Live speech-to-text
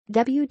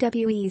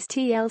WWE's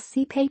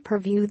TLC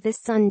pay-per-view this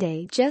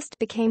Sunday just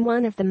became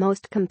one of the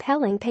most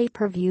compelling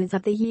pay-per-views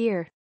of the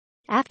year.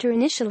 After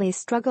initially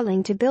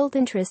struggling to build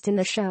interest in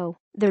the show,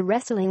 the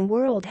wrestling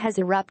world has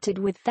erupted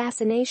with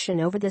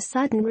fascination over the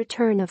sudden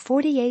return of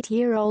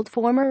 48-year-old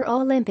former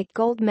Olympic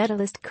gold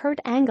medalist Kurt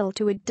Angle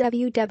to a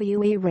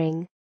WWE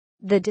ring.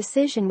 The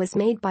decision was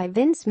made by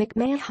Vince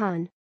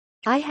McMahon.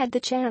 "I had the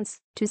chance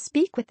to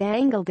speak with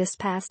Angle this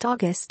past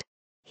August.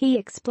 He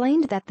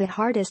explained that the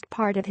hardest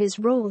part of his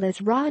role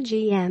as Raw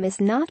GM is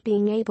not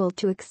being able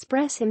to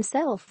express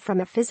himself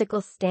from a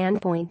physical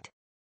standpoint.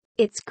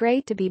 It's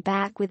great to be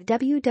back with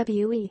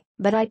WWE,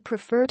 but I'd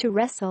prefer to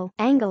wrestle,"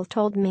 Angle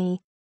told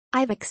me.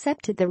 "I've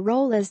accepted the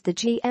role as the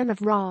GM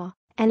of Raw,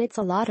 and it's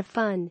a lot of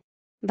fun.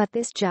 But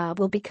this job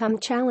will become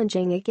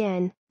challenging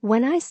again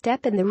when I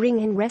step in the ring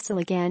and wrestle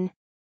again.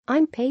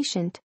 I'm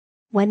patient.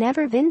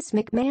 Whenever Vince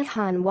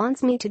McMahon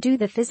wants me to do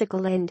the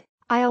physical end,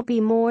 I'll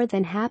be more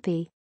than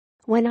happy.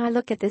 When I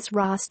look at this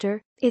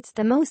roster, it's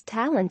the most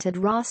talented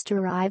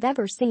roster I've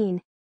ever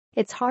seen.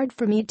 It's hard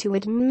for me to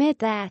admit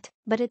that,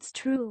 but it's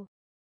true."